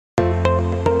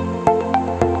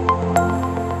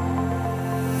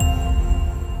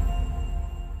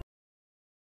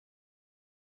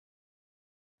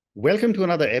Welcome to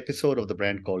another episode of The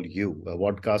Brand Called You, a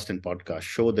podcast and podcast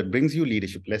show that brings you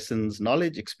leadership lessons,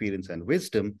 knowledge, experience, and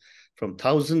wisdom from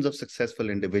thousands of successful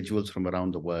individuals from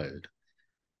around the world.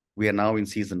 We are now in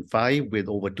season 5 with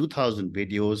over 2,000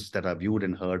 videos that are viewed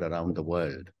and heard around the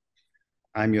world.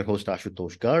 I'm your host,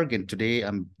 Ashutosh Garg, and today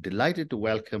I'm delighted to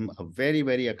welcome a very,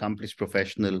 very accomplished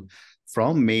professional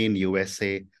from Maine,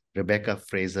 USA, Rebecca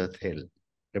Fraser-Thill.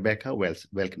 Rebecca,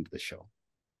 welcome to the show.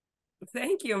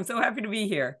 Thank you. I'm so happy to be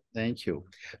here. Thank you.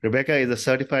 Rebecca is a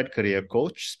certified career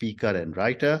coach, speaker, and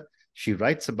writer. She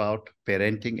writes about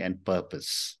parenting and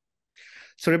purpose.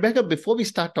 So, Rebecca, before we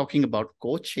start talking about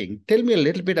coaching, tell me a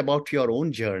little bit about your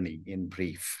own journey in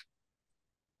brief.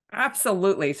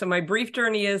 Absolutely. So my brief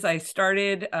journey is I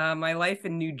started my life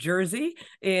in New Jersey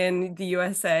in the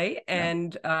USA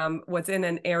and was in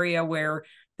an area where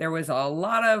there was a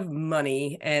lot of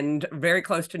money and very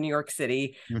close to New York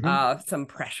City, some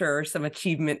pressure, some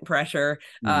achievement pressure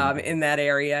in that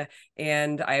area.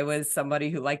 And I was somebody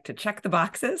who liked to check the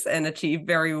boxes and achieve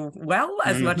very well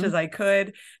as much as I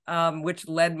could, which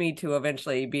led me to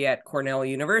eventually be at Cornell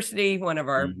University, one of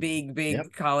our big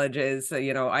colleges,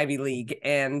 Ivy League.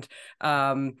 And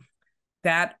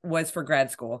that was for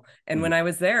grad school. And when I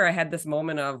was there, I had this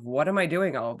moment of, what am I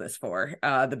doing all of this for?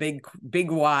 The big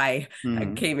why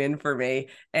came in for me.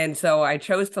 And so I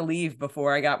chose to leave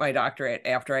before I got my doctorate,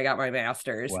 after I got my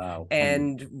master's,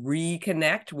 and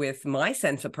reconnect with my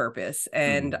sense of purpose.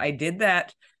 And I did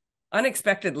that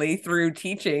unexpectedly through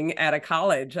teaching at a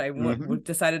college. I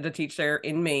decided to teach there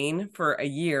in Maine for a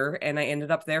year, and I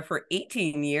ended up there for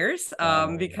 18 years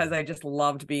because I just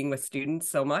loved being with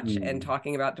students so much and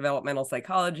talking about developmental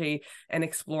psychology and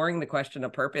exploring the question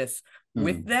of purpose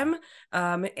with them.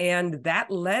 And that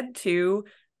led to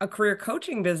a career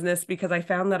coaching business because I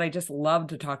found that I just loved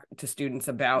to talk to students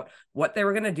about what they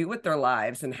were going to do with their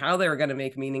lives and how they were going to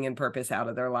make meaning and purpose out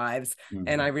of their lives.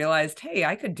 And I realized, hey,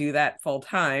 I could do that full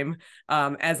time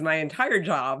as my entire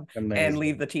job and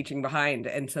leave the teaching behind.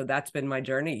 And so that's been my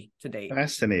journey to date.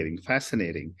 Fascinating.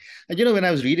 And when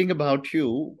I was reading about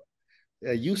you,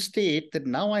 you state that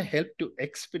now I help to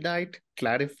expedite,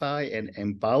 clarify, and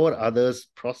empower others'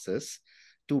 process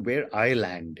to where I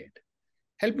landed.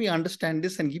 Help me understand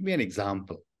this and give me an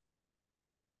example.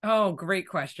 Oh, great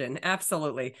question.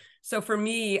 Absolutely. So for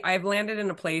me, I've landed in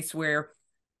a place where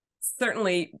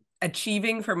certainly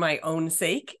achieving for my own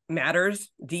sake matters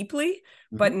deeply,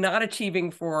 but not achieving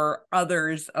for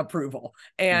others' approval.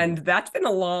 And that's been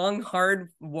a long, hard,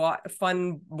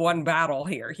 fun one battle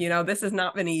here. This has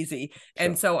not been easy. Sure.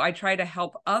 And so I try to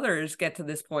help others get to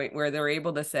this point where they're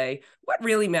able to say, what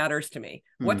really matters to me?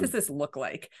 What does this look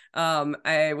like?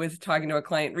 I was talking to a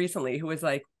client recently who was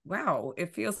like, wow,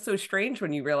 it feels so strange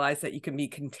when you realize that you can be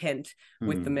content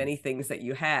with the many things that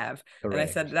you have. Correct. And I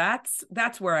said,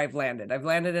 that's where I've landed. I've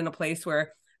landed in a place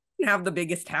where I don't have the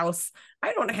biggest house.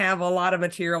 I don't have a lot of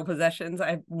material possessions.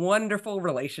 I have wonderful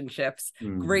relationships,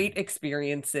 great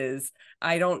experiences.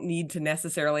 I don't need to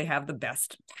necessarily have the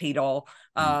best title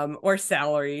or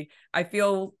salary. I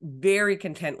feel very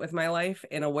content with my life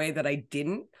in a way that I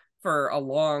didn't for a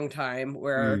long time,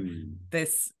 where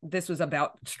this was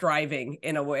about striving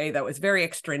in a way that was very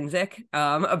extrinsic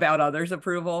about others'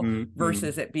 approval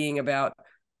versus it being about,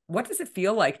 what does it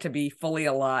feel like to be fully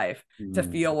alive, to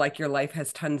feel like your life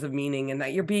has tons of meaning and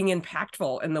that you're being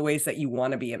impactful in the ways that you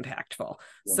want to be impactful. Wow.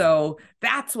 So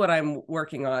that's what I'm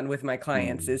working on with my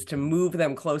clients, is to move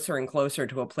them closer and closer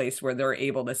to a place where they're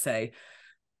able to say,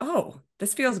 oh,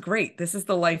 this feels great. This is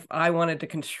the life I wanted to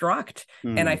construct.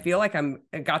 And I feel like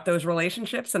I got those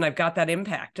relationships and I've got that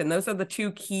impact. And those are the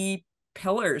two key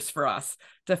pillars for us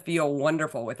to feel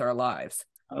wonderful with our lives.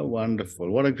 Oh,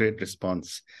 wonderful. What a great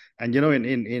response. And, for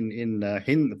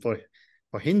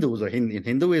Hindus or in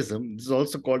Hinduism, this is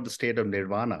also called the state of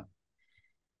nirvana.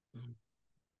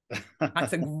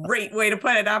 That's a great way to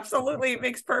put it. Absolutely. It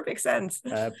makes perfect sense.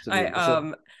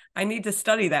 Absolutely. I need to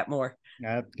study that more.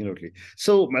 Absolutely.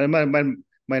 So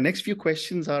my next few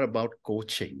questions are about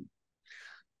coaching.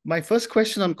 My first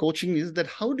question on coaching is that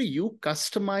how do you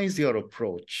customize your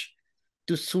approach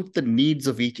to suit the needs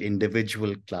of each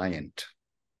individual client?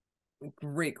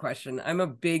 Great question. I'm a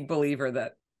big believer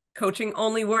that coaching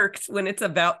only works when it's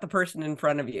about the person in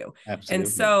front of you. Absolutely.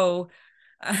 And so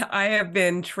I have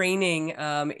been training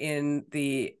in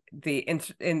the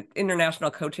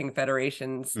International Coaching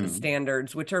Federation's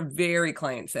standards, which are very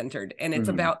client-centered. And it's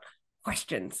about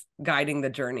questions guiding the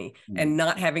journey and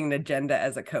not having an agenda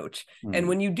as a coach. And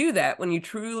when you do that, when you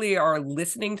truly are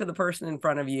listening to the person in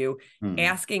front of you,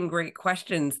 asking great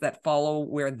questions that follow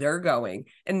where they're going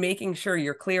and making sure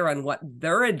you're clear on what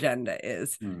their agenda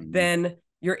is, then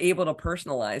you're able to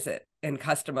personalize it and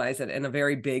customize it in a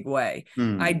very big way.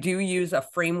 I do use a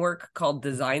framework called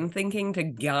design thinking to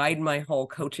guide my whole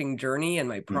coaching journey and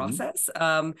my process.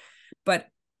 But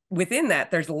within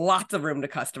that, there's lots of room to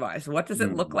customize. What does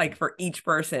it look like for each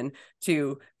person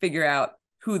to figure out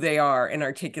who they are and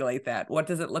articulate that? What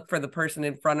does it look for the person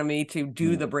in front of me to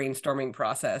do the brainstorming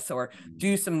process or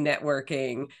do some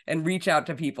networking and reach out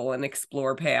to people and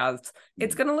explore paths?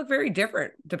 It's going to look very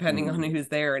different depending on who's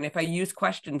there. And if I use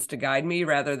questions to guide me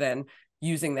rather than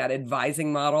using that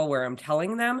advising model where I'm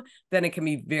telling them, then it can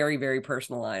be very, very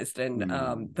personalized. And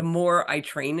the more I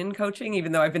train in coaching,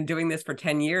 even though I've been doing this for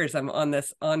 10 years, I'm on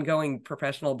this ongoing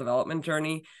professional development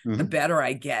journey, the better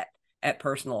I get at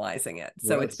personalizing it.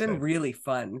 So it's been really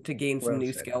fun to gain some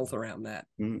new skills around that.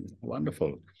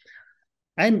 Wonderful.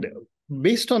 And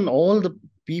based on all the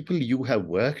people you have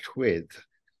worked with,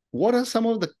 what are some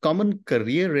of the common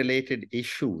career-related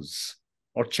issues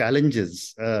or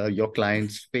challenges your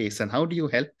clients face, and how do you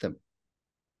help them?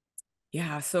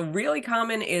 Yeah, so really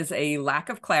common is a lack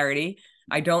of clarity.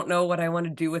 I don't know what I want to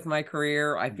do with my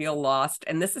career. I feel lost.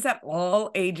 And this is at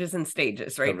all ages and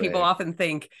stages, right? Correct. People often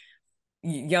think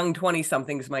young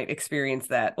 20-somethings might experience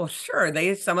that. Well, sure,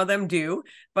 some of them do,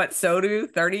 but so do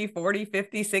 30, 40,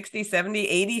 50, 60,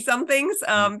 70, 80-somethings.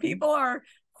 People are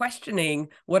questioning,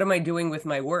 what am I doing with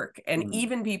my work? And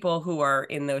even people who are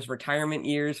in those retirement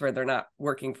years where they're not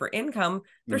working for income,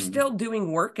 they're still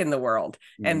doing work in the world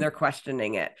and they're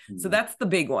questioning it. So that's the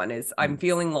big one is I'm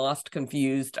feeling lost,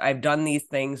 confused. I've done these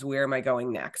things. Where am I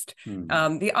going next?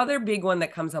 The other big one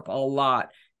that comes up a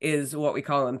lot is what we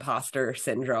call imposter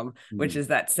syndrome, which is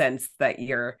that sense that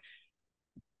you're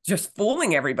just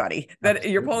fooling everybody, that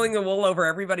you're pulling the wool over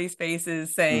everybody's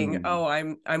faces saying, oh,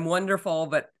 I'm wonderful,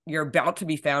 but you're about to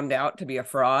be found out to be a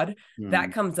fraud.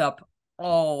 That comes up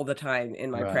all the time in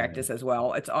my practice as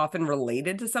well. It's often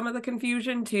related to some of the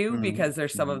confusion too, because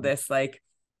there's some of this,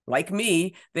 like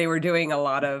me, they were doing a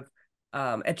lot of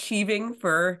achieving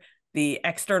for the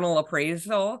external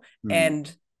appraisal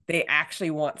and they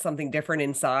actually want something different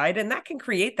inside. And that can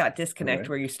create that disconnect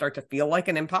where you start to feel like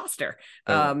an imposter.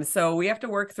 So we have to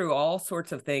work through all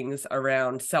sorts of things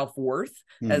around self-worth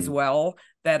as well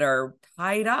that are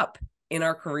tied up in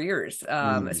our careers,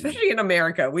 especially in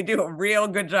America. We do a real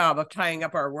good job of tying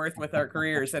up our worth with our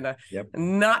careers in a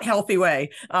not healthy way.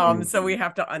 So we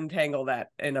have to untangle that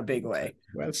in a big way.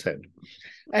 Well said.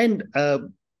 And,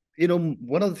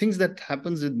 one of the things that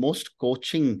happens with most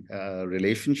coaching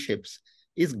relationships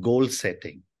is goal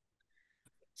setting.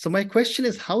 So my question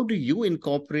is, how do you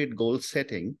incorporate goal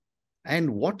setting and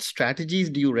what strategies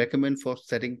do you recommend for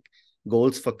setting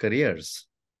goals for careers?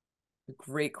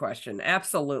 Great question.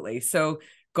 Absolutely. So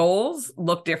goals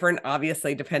look different,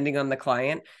 obviously, depending on the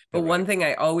client. But one thing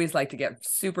I always like to get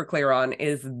super clear on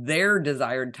is their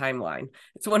desired timeline.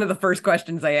 It's one of the first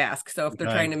questions I ask. So if they're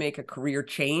trying to make a career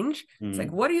change, it's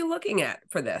like, what are you looking at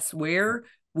for this? Where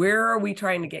are we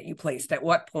trying to get you placed? At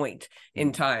what point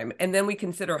in time? And then we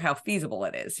consider how feasible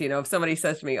it is. If somebody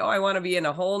says to me, oh, I want to be in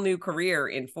a whole new career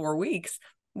in 4 weeks,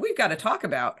 we've got to talk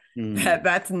about that.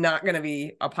 That's not going to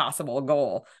be a possible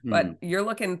goal, but you're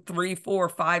looking 3, 4,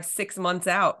 5, 6 months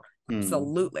out.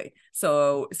 Absolutely.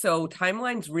 So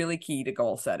timeline's really key to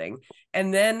goal setting.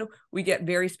 And then we get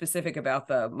very specific about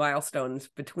the milestones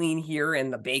between here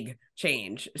and the big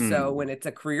change. So when it's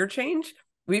a career change,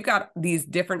 we've got these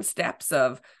different steps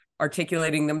of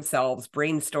articulating themselves,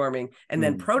 brainstorming, and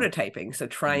then prototyping. So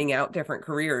trying out different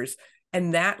careers.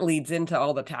 And that leads into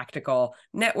all the tactical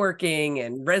networking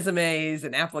and resumes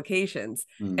and applications.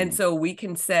 And so we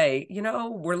can say,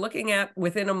 we're looking at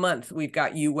within a month, we've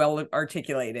got you well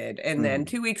articulated. And then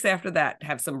 2 weeks after that,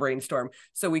 have some brainstorm.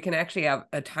 So we can actually have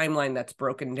a timeline that's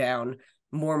broken down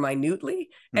more minutely.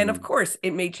 And of course,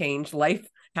 it may change. Life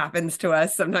happens to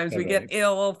us. Sometimes we get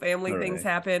ill, family things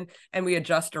happen, and we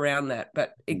adjust around that.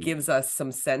 But it gives us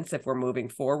some sense if we're moving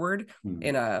forward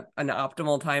in an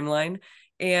optimal timeline.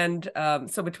 And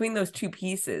so between those two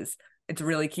pieces, it's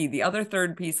really key. The other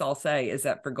third piece I'll say is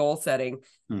that for goal setting,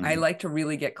 I like to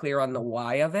really get clear on the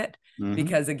why of it,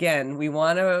 because again, we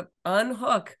want to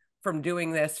unhook from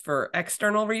doing this for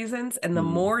external reasons. And the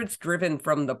more it's driven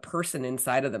from the person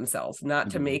inside of themselves, not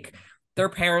to make their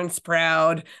parents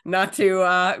proud, not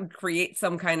to create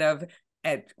some kind of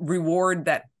reward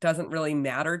that doesn't really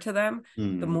matter to them,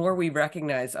 the more we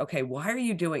recognize, okay, why are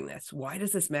you doing this? Why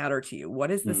does this matter to you? What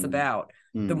is this about?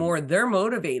 The more they're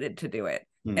motivated to do it.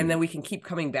 And then we can keep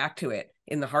coming back to it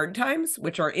in the hard times,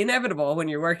 which are inevitable when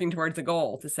you're working towards a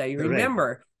goal, to say,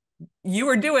 remember, you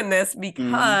were doing this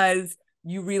because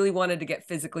you really wanted to get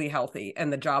physically healthy,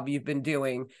 and the job you've been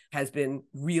doing has been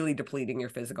really depleting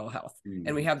your physical health.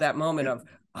 And we have that moment of,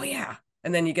 oh yeah,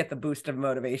 and then you get the boost of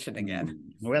motivation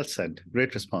again. Well said.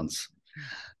 Great response.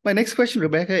 My next question,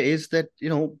 Rebecca, is that,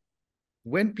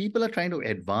 when people are trying to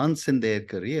advance in their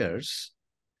careers,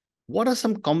 what are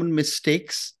some common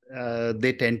mistakes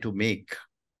they tend to make?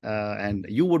 And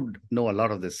you would know a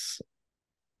lot of this.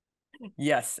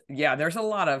 Yes. Yeah. There's a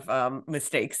lot of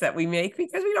mistakes that we make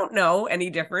because we don't know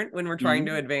any different when we're trying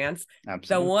to advance.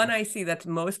 Absolutely. The one I see that's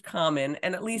most common,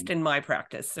 and at least in my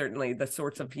practice, certainly the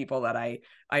sorts of people that I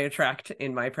attract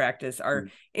in my practice are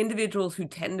individuals who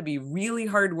tend to be really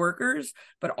hard workers,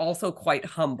 but also quite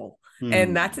humble.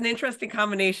 And that's an interesting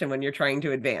combination when you're trying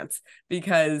to advance,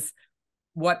 because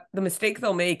what the mistake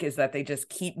they'll make is that they just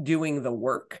keep doing the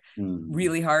work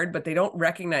really hard, but they don't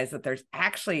recognize that there's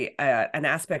actually an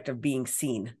aspect of being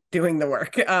seen doing the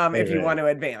work if you want to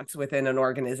advance within an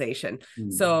organization.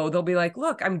 So they'll be like,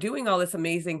 look, I'm doing all this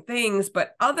amazing things,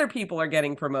 but other people are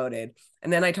getting promoted.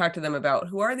 And then I talk to them about,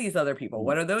 who are these other people?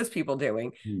 What are those people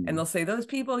doing? And they'll say, those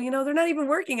people, they're not even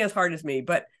working as hard as me,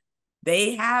 but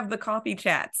they have the coffee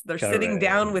chats. They're sitting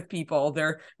down with people.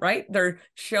 They're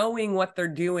showing what they're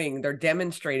doing. They're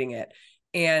demonstrating it.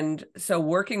 And so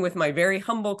working with my very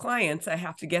humble clients, I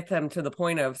have to get them to the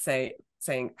point of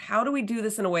saying, how do we do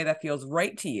this in a way that feels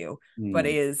right to you, but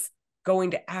is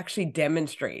going to actually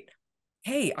demonstrate,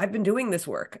 hey, I've been doing this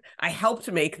work. I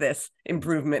helped make this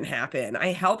improvement happen.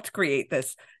 I helped create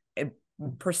this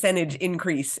percentage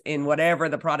increase in whatever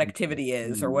the productivity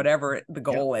is or whatever the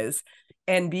goal is.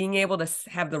 And being able to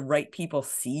have the right people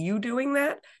see you doing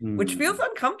that, which feels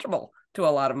uncomfortable to a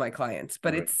lot of my clients,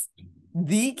 but it's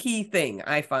the key thing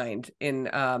I find in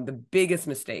the biggest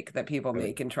mistake that people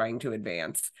make in trying to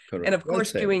advance. And of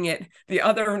course, doing it, the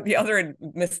other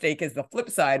mistake is the flip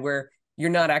side, where you're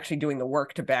not actually doing the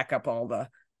work to back up all the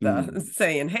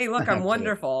saying, hey, look, I'm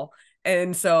wonderful.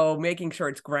 And so making sure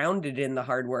it's grounded in the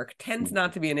hard work tends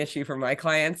not to be an issue for my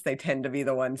clients. They tend to be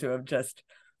the ones who have just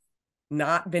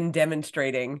not been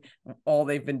demonstrating all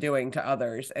they've been doing to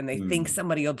others, and they think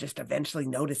somebody will just eventually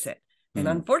notice it. And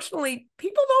unfortunately,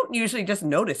 people don't usually just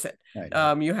notice it.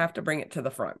 You have to bring it to the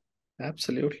front.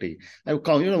 Absolutely.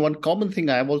 One common thing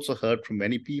I've also heard from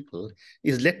many people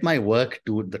is, let my work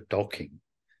do the talking.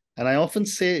 And I often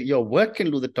say, your work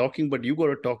can do the talking, but you got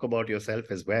to talk about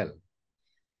yourself as well.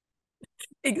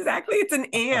 Exactly. It's an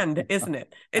and, isn't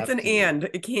it? It's an and.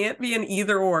 It can't be an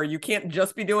either or. You can't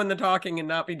just be doing the talking and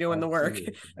not be doing the work.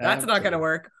 That's not going to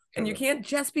work. And you can't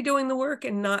just be doing the work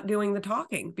and not doing the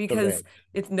talking, because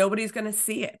nobody's going to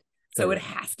see it. So it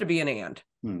has to be an and.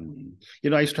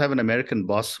 I used to have an American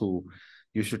boss who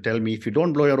used to tell me, if you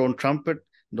don't blow your own trumpet,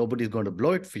 nobody's going to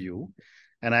blow it for you.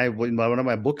 And in one of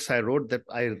my books, I wrote that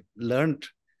I learned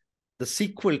the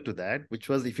sequel to that, which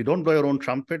was, if you don't blow your own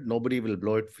trumpet, nobody will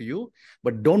blow it for you.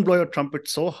 But don't blow your trumpet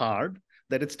so hard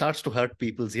that it starts to hurt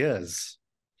people's ears.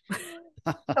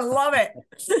 I love it.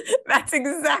 That's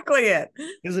exactly it.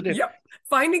 Isn't it? Yep.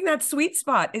 Finding that sweet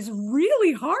spot is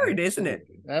really hard, isn't it?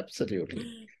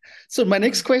 Absolutely. So my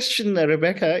next question,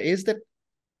 Rebecca, is that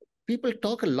people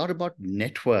talk a lot about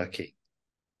networking.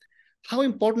 How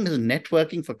important is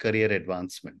networking for career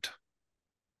advancement?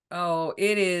 Oh,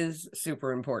 it is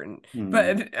super important,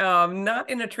 but not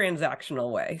in a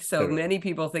transactional way. So many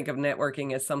people think of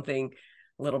networking as something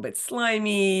a little bit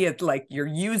slimy. It's like you're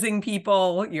using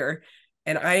people,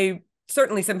 and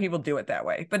certainly some people do it that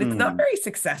way, but it's not very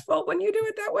successful when you do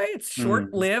it that way. It's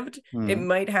short-lived. It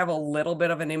might have a little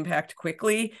bit of an impact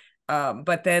quickly,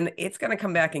 but then it's going to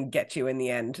come back and get you in the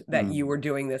end that you were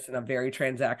doing this in a very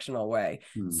transactional way.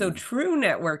 So true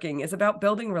networking is about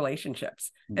building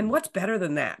relationships. And what's better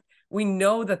than that? We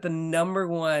know that the number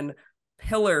one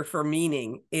pillar for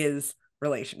meaning is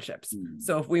relationships.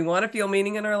 So if we want to feel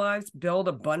meaning in our lives, build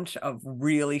a bunch of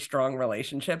really strong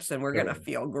relationships and we're going to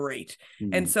feel great.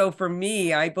 And so for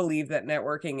me, I believe that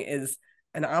networking is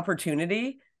an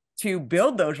opportunity to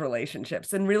build those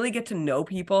relationships and really get to know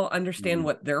people, understand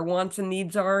what their wants and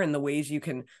needs are and the ways you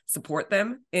can support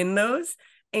them in those.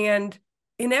 And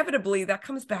inevitably that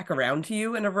comes back around to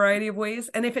you in a variety of ways.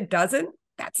 And if it doesn't,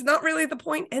 that's not really the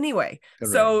point anyway.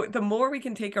 Correct. So the more we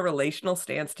can take a relational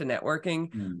stance to networking,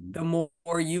 the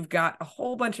more you've got a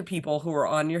whole bunch of people who are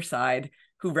on your side,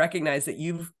 who recognize that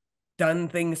you've done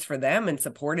things for them and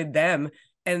supported them.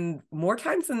 And more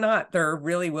times than not, they're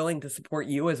really willing to support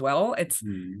you as well.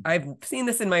 I've seen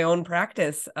this in my own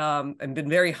practice and been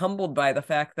very humbled by the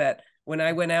fact that when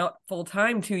I went out full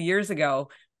time 2 years ago,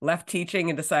 left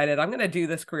teaching and decided I'm going to do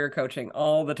this career coaching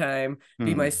all the time,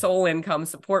 be my sole income,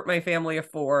 support my family of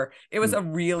 4. It was a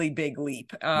really big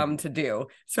leap to do,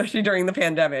 especially during the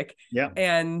pandemic.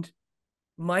 And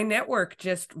my network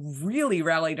just really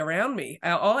rallied around me.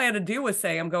 All I had to do was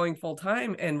say I'm going full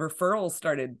time, and referrals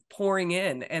started pouring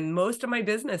in. And most of my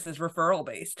business is referral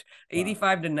based.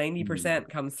 85 to 90%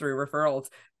 comes through referrals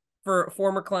for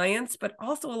former clients, but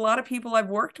also a lot of people I've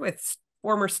worked with,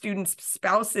 former students'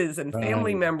 spouses and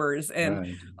family members,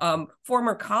 and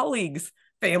former colleagues'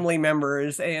 family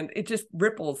members. And it just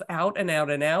ripples out and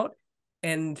out and out.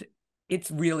 And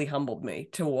it's really humbled me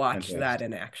to watch that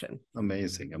in action.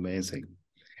 Amazing, amazing.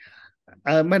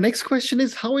 My next question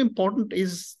is, how important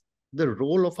is the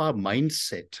role of our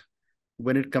mindset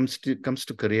when it comes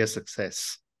to career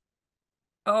success?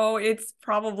 Oh, it's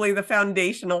probably the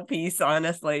foundational piece,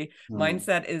 honestly.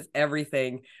 Mindset is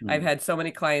everything. I've had so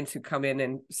many clients who come in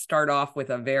and start off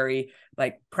with a very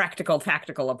practical,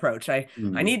 tactical approach. I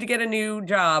need to get a new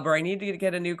job, or I need to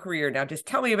get a new career. Now just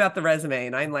tell me about the resume.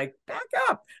 And I'm like, back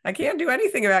up. I can't do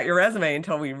anything about your resume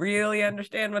until we really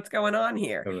understand what's going on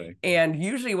here. Correct. And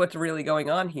usually what's really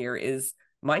going on here is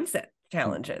mindset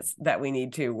challenges that we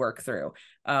need to work through.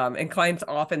 And clients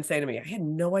often say to me, I had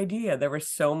no idea there was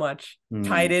so much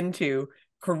tied into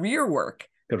career work.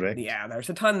 Correct. Yeah, there's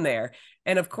a ton there.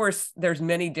 And of course, there's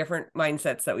many different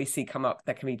mindsets that we see come up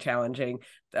that can be challenging.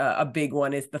 A big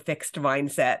one is the fixed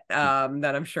mindset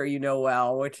that I'm sure you know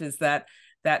well, which is that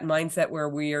mindset where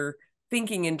we're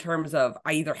thinking in terms of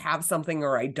I either have something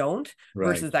or I don't,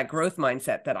 versus that growth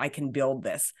mindset that I can build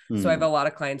this. So I have a lot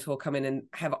of clients who will come in and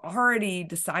have already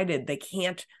decided they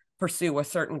can't pursue a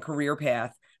certain career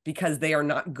path because they are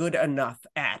not good enough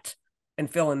at, and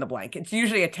fill in the blank. It's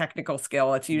usually a technical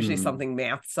skill. It's usually something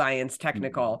math, science,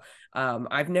 technical.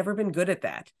 I've never been good at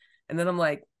that. And then I'm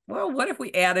like, well, what if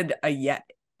we added a yet?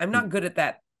 I'm not good at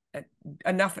that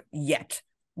enough yet.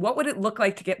 What would it look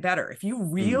like to get better if you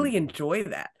really enjoy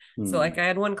that? So I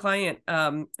had one client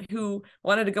who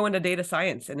wanted to go into data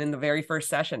science. And in the very first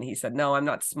session, he said, no, I'm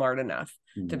not smart enough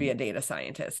to be a data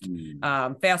scientist.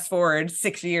 Fast forward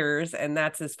 6 years, and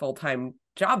that's his full-time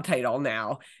job title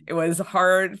now. It was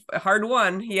hard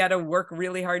one. He had to work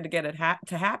really hard to get it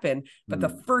to happen. But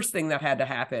the first thing that had to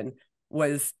happen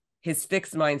was his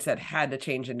fixed mindset had to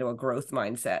change into a growth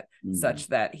mindset, such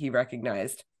that he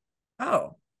recognized,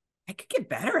 oh, I could get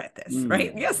better at this,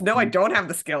 right? Yes, no, I don't have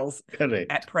the skills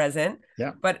at present.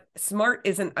 Yeah. But smart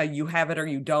isn't a you have it or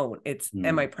you don't. It's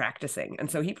am I practicing?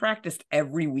 And so he practiced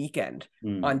every weekend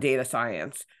on data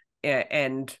science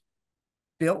and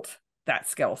built that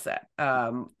skill set.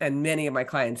 And many of my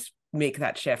clients make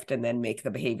that shift and then make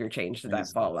the behavior change that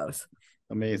follows.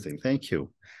 Amazing. Thank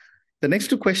you. The next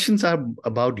two questions are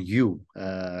about you.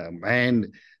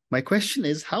 And my question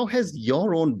is, how has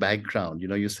your own background,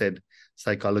 you said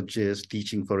psychologist,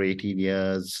 teaching for 18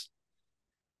 years.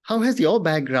 How has your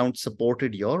background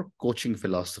supported your coaching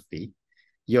philosophy,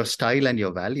 your style, and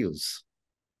your values?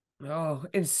 Oh,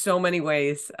 in so many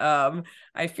ways.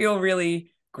 I feel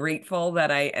really grateful that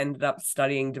I ended up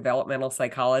studying developmental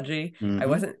psychology. I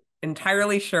wasn't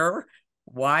entirely sure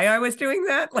why I was doing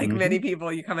that. Like many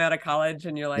people, you come out of college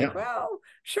and you're like, well,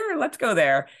 sure, let's go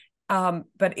there.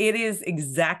 But it is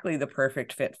exactly the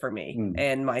perfect fit for me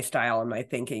and my style and my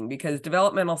thinking, because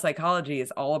developmental psychology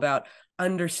is all about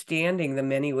understanding the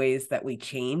many ways that we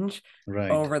change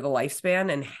over the lifespan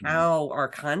and how our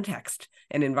context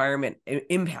and environment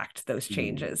impact those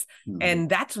changes. And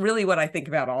that's really what I think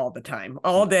about all the time,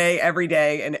 all day, every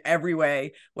day, in every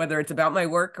way, whether it's about my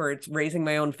work or it's raising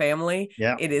my own family.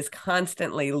 It is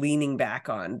constantly leaning back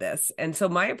on this. And so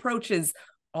my approach is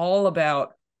all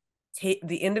about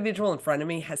the individual in front of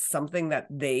me has something that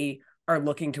they are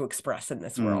looking to express in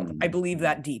this world. I believe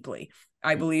that deeply.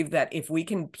 I believe that if we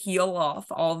can peel off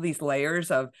all of these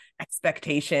layers of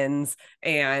expectations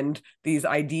and these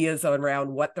ideas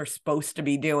around what they're supposed to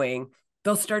be doing,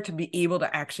 they'll start to be able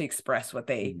to actually express what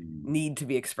they need to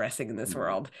be expressing in this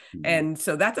world. And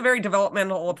so that's a very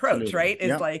developmental approach, right?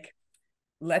 It's like,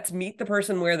 let's meet the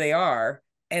person where they are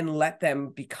and let them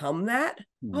become that.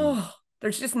 Oh,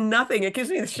 there's just nothing. It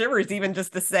gives me the shivers even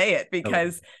just to say it,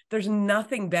 because there's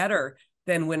nothing better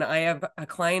than when I have a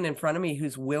client in front of me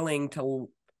who's willing to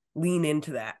lean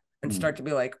into that and start to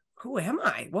be like, who am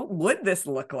I? What would this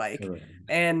look like?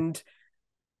 And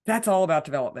that's all about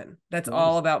development. That's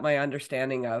all about my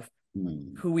understanding of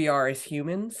who we are as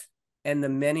humans and the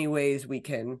many ways we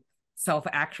can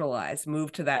self-actualize,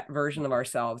 move to that version of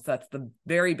ourselves that's the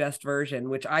very best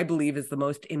version, which I believe is the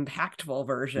most impactful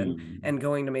version and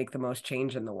going to make the most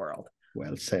change in the world.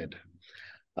 Well said.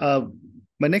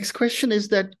 My next question is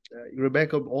that,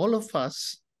 Rebecca, all of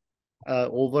us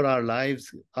over our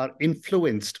lives are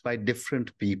influenced by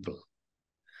different people.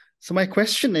 So my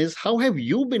question is, how have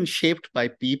you been shaped by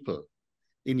people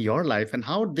in your life, and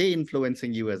how are they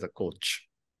influencing you as a coach?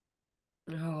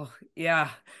 Oh, yeah.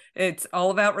 It's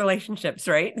all about relationships,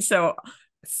 right?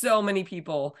 So many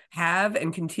people have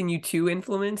and continue to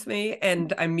influence me,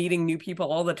 and I'm meeting new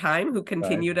people all the time who Right.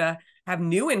 continue to have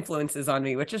new influences on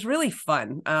me, which is really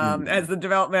fun. Mm. As the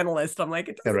developmentalist, I'm like,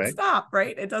 it doesn't Correct. stop,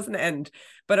 right? It doesn't end.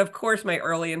 But of course, my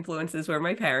early influences were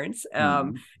my parents,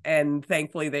 Mm. and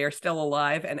thankfully they are still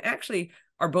alive and actually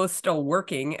are both still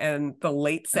working in the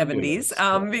late 70s,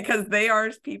 Fabulous. Wow. because they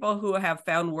are people who have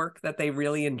found work that they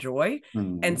really enjoy,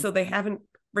 and Mm. so they haven't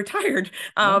retired.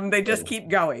 They just Wonderful. keep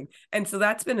going. And so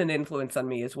that's been an influence on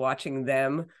me, is watching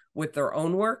them with their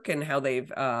own work and how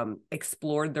they've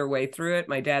explored their way through it.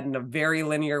 My dad, in a very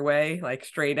linear way, like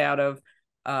straight out of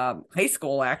high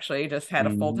school, actually just had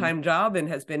a Mm. full-time job and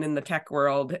has been in the tech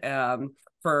world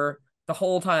for the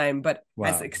whole time, but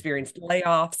has Wow. experienced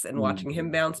layoffs, and watching him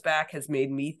Mm. bounce back has made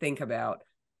me think about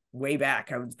way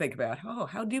back. I would think about, oh,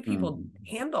 how do people Mm.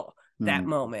 handle that Mm.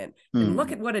 moment? And look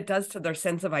Mm. at what it does to their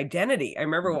sense of identity. I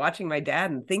remember watching my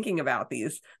dad and thinking about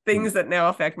these things Mm. that now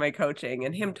affect my coaching,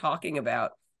 and him talking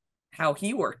about how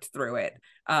he worked through it.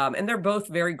 And they're both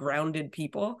very grounded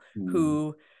people Mm.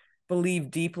 who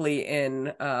believe deeply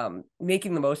in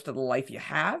making the most of the life you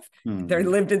have. They Mm.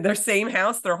 lived in their same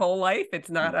house their whole life. It's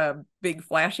not a big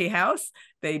flashy house.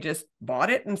 They just bought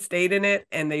it and stayed in it,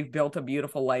 and they've built a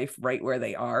beautiful life right where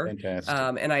they are. Fantastic.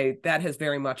 And that has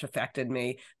very much affected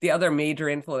me. The other major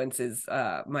influence is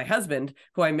my husband,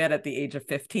 who I met at the age of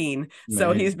 15.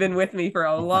 So he's Amazing. been with me for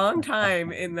a long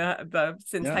time in the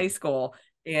since Yeah. high school.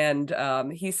 And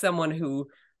he's someone who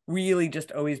really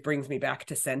just always brings me back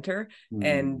to center. Mm.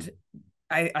 And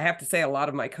I have to say, a lot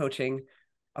of my coaching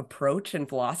approach and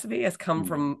philosophy has come Mm.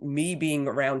 from me being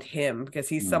around him, because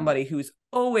he's Mm. somebody who's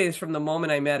always, from the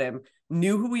moment I met him,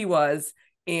 knew who he was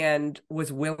and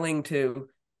was willing to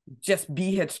just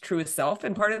be his truest self.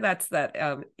 And part of that's that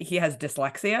he has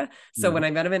dyslexia. So Mm. when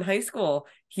I met him in high school,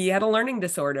 he had a learning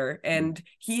disorder, Mm. and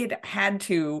he had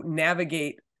to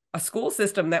navigate a school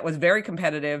system that was very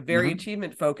competitive, very Mhm.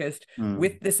 achievement focused, Mm.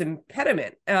 with this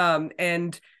impediment.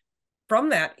 And from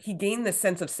that, he gained this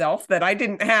sense of self that I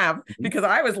didn't have, Mhm. because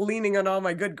I was leaning on all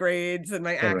my good grades and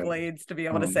my Correct. accolades to be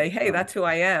able to say, hey, Mm. that's who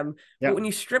I am. Yeah. But when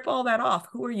you strip all that off,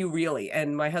 who are you really?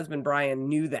 And my husband, Brian,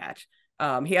 knew that.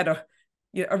 He had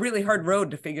a really hard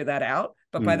road to figure that out.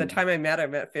 But by the Mm. time I met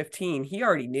him at 15, he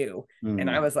already knew. And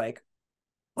I Mm. was like,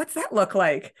 what's that look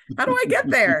like? How do I get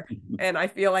there? And I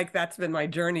feel like that's been my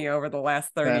journey over the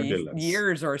last 30 Fabulous.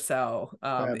 years or so, is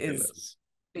Fabulous.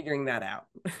 figuring that out.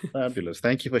 Fabulous.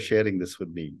 Thank you for sharing this with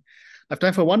me. I have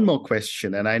time for one more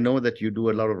question, and I know that you do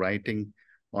a lot of writing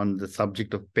on the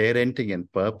subject of parenting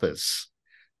and purpose.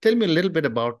 Tell me a little bit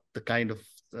about the kind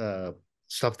of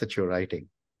stuff that you're writing.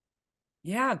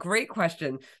 Yeah, great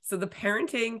question. So the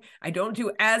parenting, I don't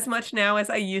do as much now as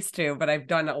I used to, but I've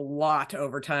done a lot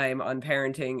over time on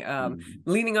parenting, Mm.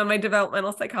 leaning on my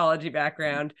developmental psychology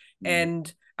background. Mm.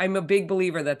 And I'm a big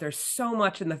believer that there's so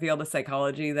much in the field of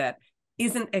psychology that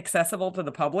isn't accessible to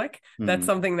the public. That's Mm.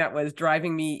 something that was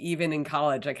driving me even in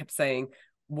college. I kept saying,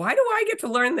 why do I get to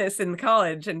learn this in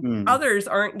college and Mm. others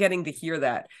aren't getting to hear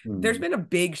that? There's Mm. been a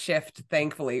big shift,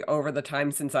 thankfully, over the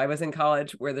time since I was in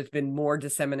college, where there's been more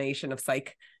dissemination of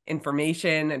psych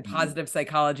information, and Mm. positive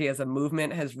psychology as a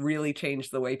movement has really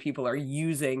changed the way people are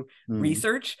using Mm.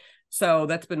 research. So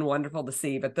that's been wonderful to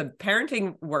see. But the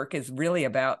parenting work is really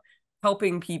about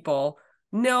helping people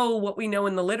know what we know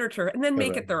in the literature and then make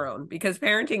it Correct. their own, because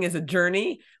parenting is a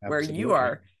journey where you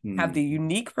Absolutely. have the Mm.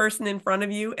 unique person in front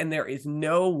of you, and there is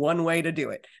no one way to do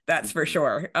it. That's for Mm.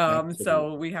 sure. So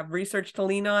Absolutely. we have research to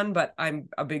lean on, but I'm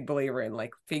a big believer in,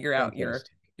 like, figure out Fantastic.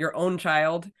 your own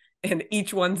child, and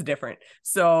each one's different.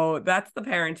 So that's the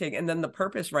parenting. And then the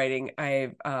purpose writing,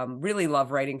 I really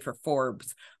love writing for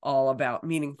Forbes, all about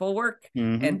meaningful work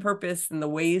and Mm-hmm. purpose, and the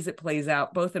ways it plays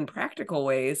out, both in practical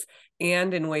ways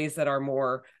and in ways that are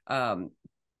more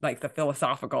like the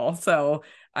philosophical. So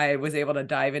I was able to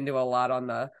dive into a lot on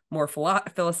the more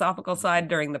philosophical side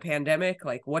during the pandemic.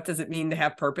 Like, what does it mean to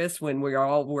have purpose when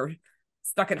we're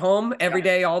stuck at home every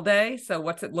day, all day? So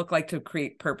what's it look like to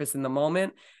create purpose in the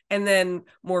moment? And then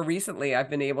more recently, I've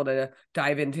been able to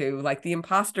dive into, like, the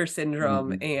imposter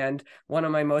syndrome. Mm-hmm. And one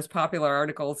of my most popular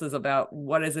articles is about,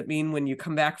 what does it mean when you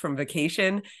come back from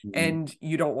vacation Mm-hmm. and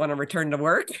you don't want to return to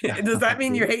work? Does that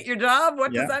mean you hate your job?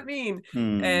 What does Yeah. that mean?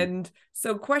 Mm. And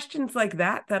so questions like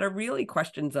that are really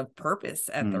questions of purpose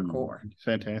at their Mm. core.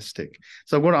 Fantastic.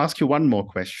 So I'm going to ask you one more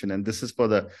question, and this is for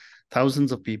the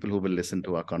thousands of people who will listen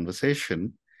to our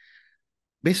conversation.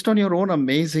 Based on your own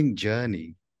amazing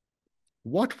journey,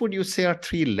 what would you say are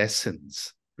three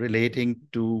lessons relating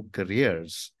to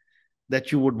careers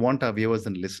that you would want our viewers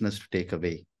and listeners to take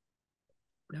away?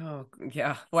 Oh,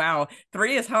 yeah. Wow.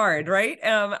 3 is hard, right?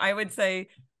 I would say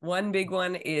one big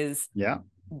one is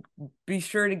be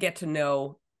sure to get to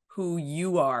know who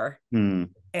you are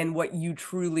and what you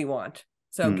truly want.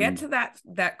 So get to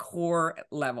that core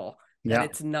level, that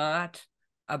it's not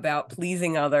about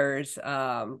pleasing others,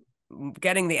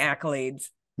 getting the accolades,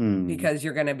 because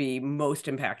you're going to be most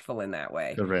impactful in that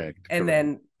way. Correct. And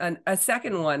then a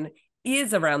second one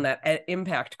is around that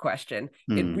impact question.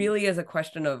 It really is a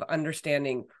question of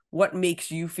understanding what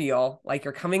makes you feel like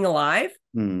you're coming alive,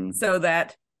 so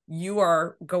that you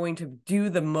are going to do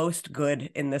the most good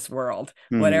in this world,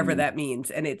 whatever that means.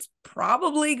 And it's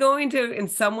probably going to in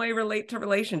some way relate to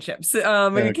relationships.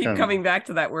 We keep coming back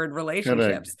to that word,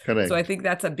 relationships. Correct. So I think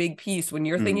that's a big piece. When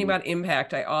you're thinking about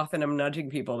impact, I often am nudging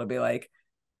people to be like,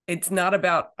 it's not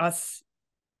about us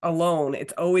alone.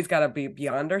 It's always got to be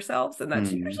beyond ourselves. And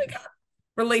that's usually got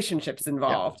relationships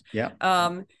involved.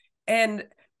 And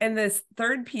this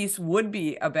third piece would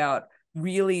be about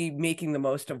really making the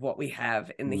most of what we have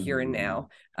in the here and now.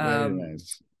 Very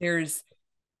nice.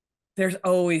 There's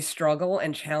always struggle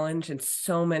and challenge and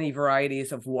so many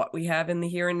varieties of what we have in the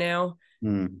here and now.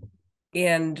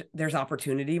 And there's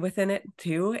opportunity within it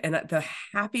too. And the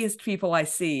happiest people I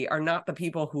see are not the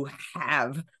people who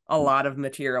have a lot of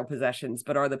material possessions,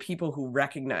 but are the people who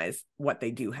recognize what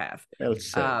they do have. Well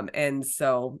said. And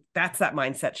so that's that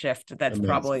mindset shift. That's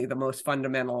probably the most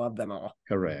fundamental of them all.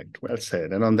 Correct. Well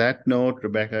said. And on that note,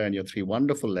 Rebecca, and your 3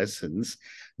 wonderful lessons,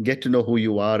 get to know who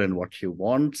you are and what you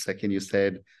want. Second, you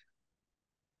said,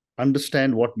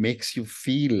 understand what makes you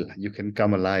feel you can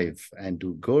come alive and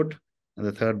do good. And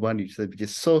the third one, you said, which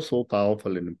is so, so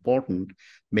powerful and important,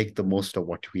 make the most of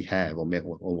what we have or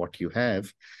what you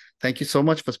have. Thank you so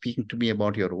much for speaking to me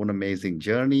about your own amazing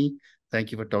journey.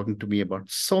 Thank you for talking to me about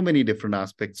so many different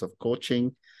aspects of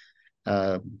coaching.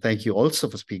 Thank you also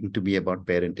for speaking to me about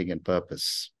parenting and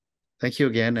purpose. Thank you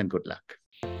again and good luck.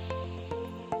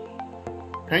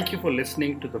 Thank you for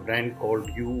listening to the Brand Called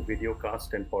You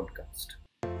videocast and podcast,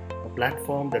 a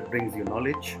platform that brings you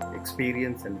knowledge,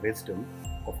 experience, and wisdom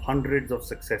of hundreds of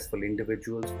successful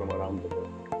individuals from around the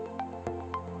world.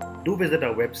 Do visit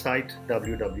our website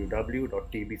www.tbcy.in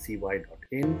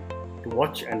to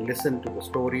watch and listen to the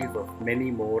stories of many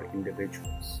more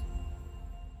individuals.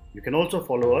 You can also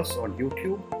follow us on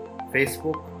YouTube,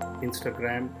 Facebook,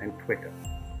 Instagram, and Twitter.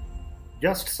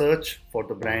 Just search for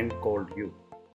the Brand Called You.